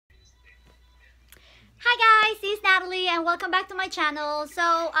this is Natalie and welcome back to my channel.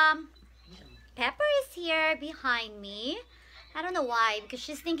 So, Pepper is here behind me. I don't know why, because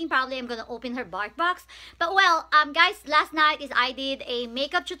she's thinking probably I'm gonna open her bark box. But well, guys, last night I did a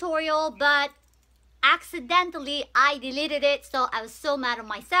makeup tutorial, but accidentally I deleted it, so I was so mad at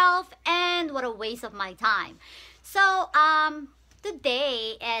myself and what a waste of my time. So,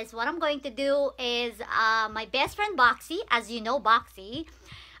 today is what I'm going to do is my best friend Boxy, as you know Boxy,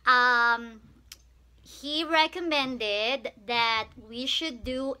 he recommended that we should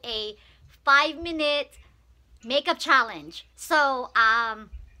do a 5-minute makeup challenge. So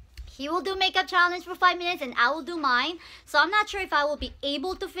he will do makeup challenge for 5 minutes and I will do mine. So I'm not sure if I will be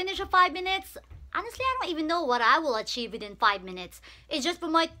able to finish a 5 minutes. Honestly, I don't even know what I will achieve within 5 minutes. It's just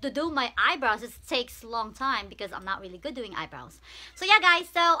to do my eyebrows. It takes a long time because I'm not really good doing eyebrows. So yeah, guys.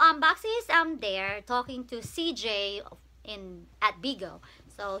 So Boxy is there talking to CJ at Bigo.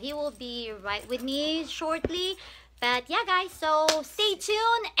 So he will be right with me shortly. But yeah, guys. So stay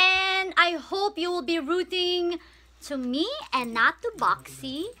tuned, and I hope you will be rooting to me and not to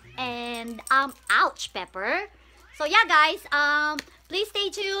Boxy. And ouch, Pepper. So yeah, guys. Please stay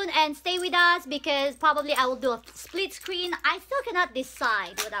tuned and stay with us because probably I will do a split screen. I still cannot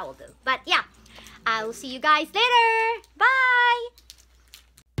decide what I will do. But yeah, I will see you guys later. Bye!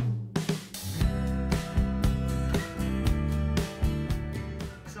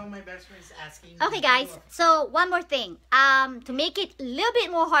 So my best friend is asking. Okay guys, so one more thing. To make it a little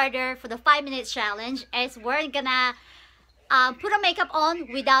bit more harder for the 5 minutes challenge is we're gonna put a makeup on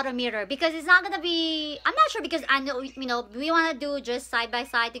without a mirror because it's not gonna be, I'm not sure because I know, we want to do just side by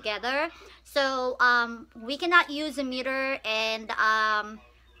side together, so we cannot use a mirror, and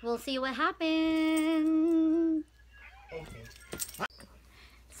we'll see what happens. Okay.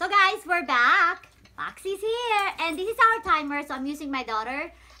 So guys, we're back. Boxy's here and this is our timer, so I'm using my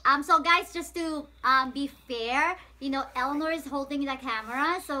daughter. So guys, just to be fair, Eleanor is holding the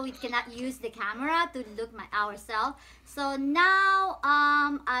camera, so we cannot use the camera to look ourselves. So now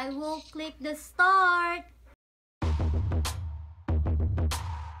I will click the start.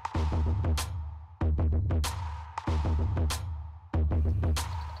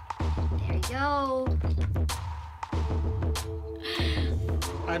 There you go.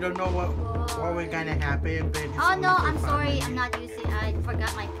 I don't know what we're gonna happen, but it's oh no, I'm for sorry, family. I'm not using, I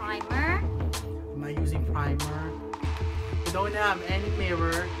forgot my primer. I'm not using primer. We don't have any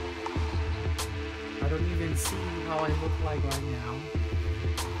mirror. I don't even see how I look like right now.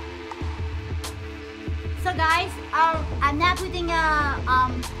 So guys, I'm not putting a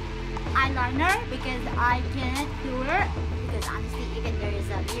eyeliner because I can't do it, because honestly even there is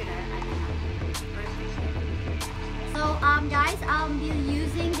a mirror I cannot do it perfectly. So guys, I'll be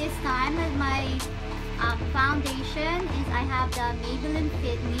using this time as my foundation is I have the Maybelline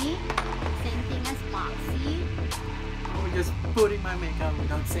Fit Me, same thing as Boxy. I'm just putting my makeup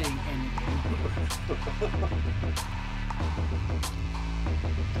without saying anything.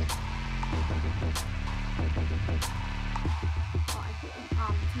 Oh, I put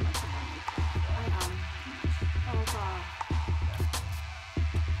too much of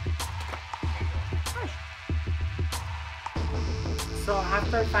So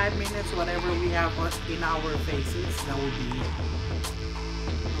after 5 minutes, whatever we have in our faces, that will be it.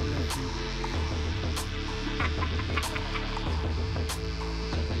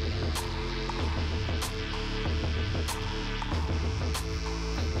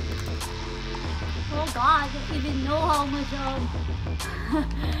 Oh God, I don't even know how much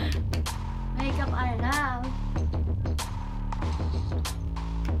makeup I have.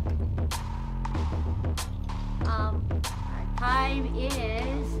 Our time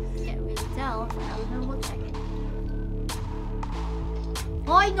is, can't really tell, so I don't know, we'll check it.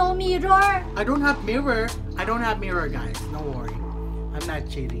 Oh, no mirror! I don't have mirror. I don't have mirror, guys. Don't worry. I'm not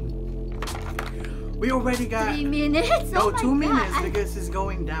cheating. We already got 3 minutes? no, Oh my 2 minutes God. because it's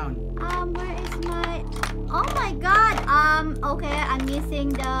going down. Where is my, oh my God, okay, I'm missing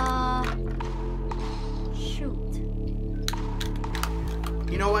the, shoot.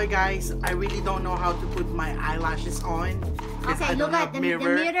 You know what, guys? I really don't know how to put my eyelashes on. Okay, I look don't at have the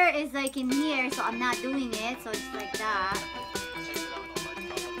mirror is like in here, so I'm not doing it, so it's like that.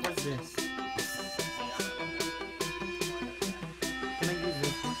 What's this? Can I use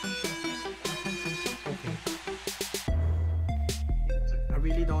this one? Okay. I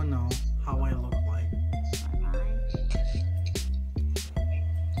really don't know how I look like.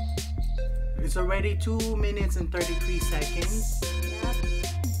 It's already 2 minutes and 33 seconds. Yep.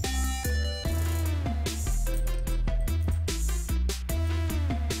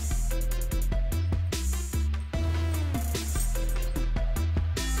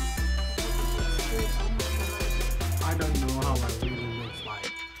 I don't know how I really looks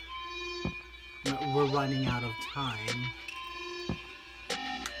like. We're running out of time.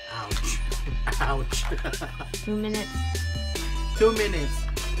 Ouch. Ouch. 2 minutes. 2 minutes.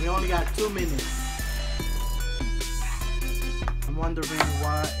 We only got 2 minutes. I'm wondering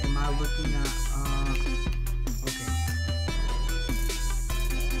what am I looking at? Okay.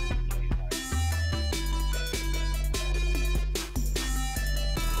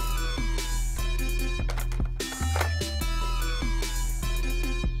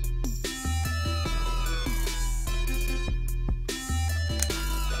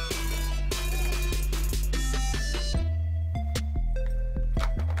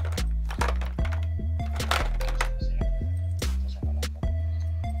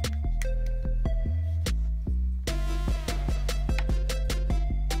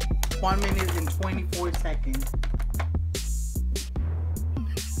 1 minute and 24 seconds.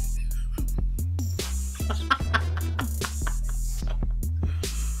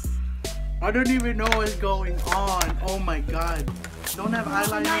 I don't even know what's going on. Oh my god. Don't have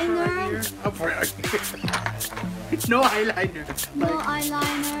eyeliner right here? Oh, no eyeliner. No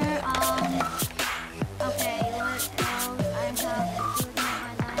eyeliner. Okay, what else? I have to put my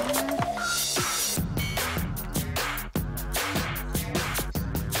eyeliner.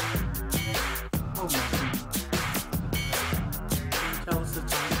 Oh my god. Can you tell us the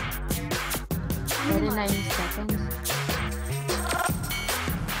time? 39 seconds.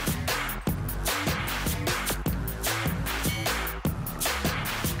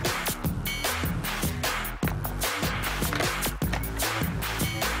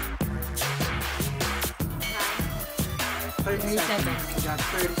 Thirty seconds. You got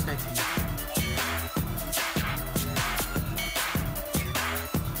 30 seconds.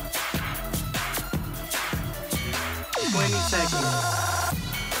 Seconds.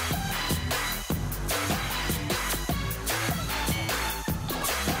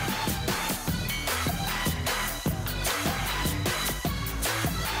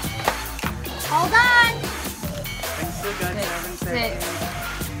 Hold on. I still got 7 seconds.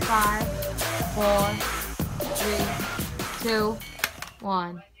 6, 5, 4, 3, 2,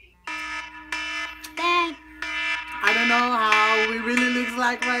 1. Thank. I don't know how we really looks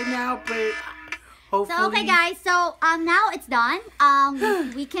like right now, but hopefully. So okay, guys. So now it's done.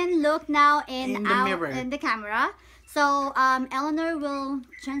 We can look now in the mirror, in the camera. So Eleanor will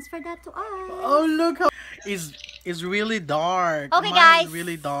transfer that to us. Oh look how it's really dark. Okay, Mine guys. is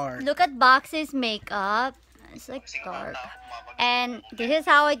really dark. Look at Boxy's makeup. It's like dark. And this is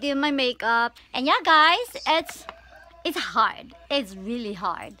how I do my makeup. And yeah, guys, it's hard. It's really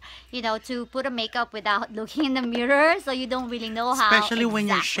hard, you know, to put a makeup without looking in the mirror, so you don't really know how. Especially when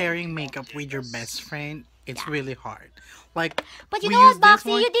you're exactly. sharing makeup with your best friend, it's really hard. Like, But you we know what, use this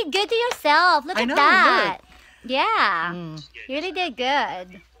Boxy, one- you did good to yourself. Look I at know, that. Yeah, Mm. you really did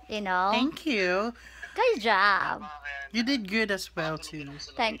good. You know, Thank you. good job. You did good as well too.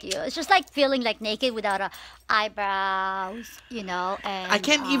 Thank you. It's just like feeling like naked without eyebrows, you know. And I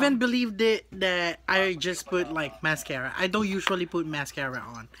can't even believe that I just put like mascara. I don't usually put mascara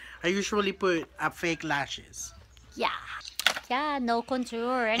on. I usually put fake lashes. Yeah, no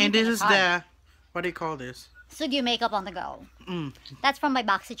contour. And this is the, what do you call this? Studio makeup on the go. Mm. That's from my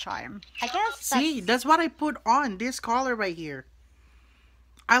Boxy Charm. I guess. See, that's what I put on. This color right here.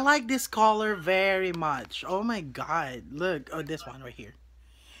 I like this color very much. Oh my god. Look, oh, this one right here.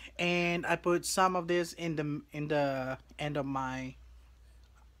 And I put some of this in the end of my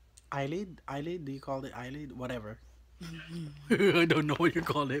eyelid. Eyelid? Do you call it eyelid? Whatever. I don't know what you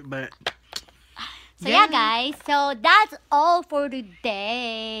call it, but So yeah, guys. So that's all for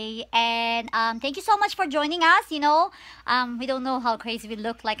today. And thank you so much for joining us. You know, we don't know how crazy we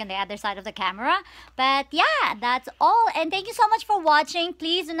look like on the other side of the camera. But yeah, that's all. And thank you so much for watching.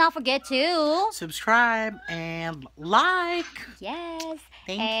 Please do not forget to subscribe and like. yes.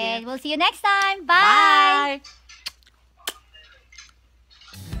 Thank and you. we'll see you next time. Bye. Bye.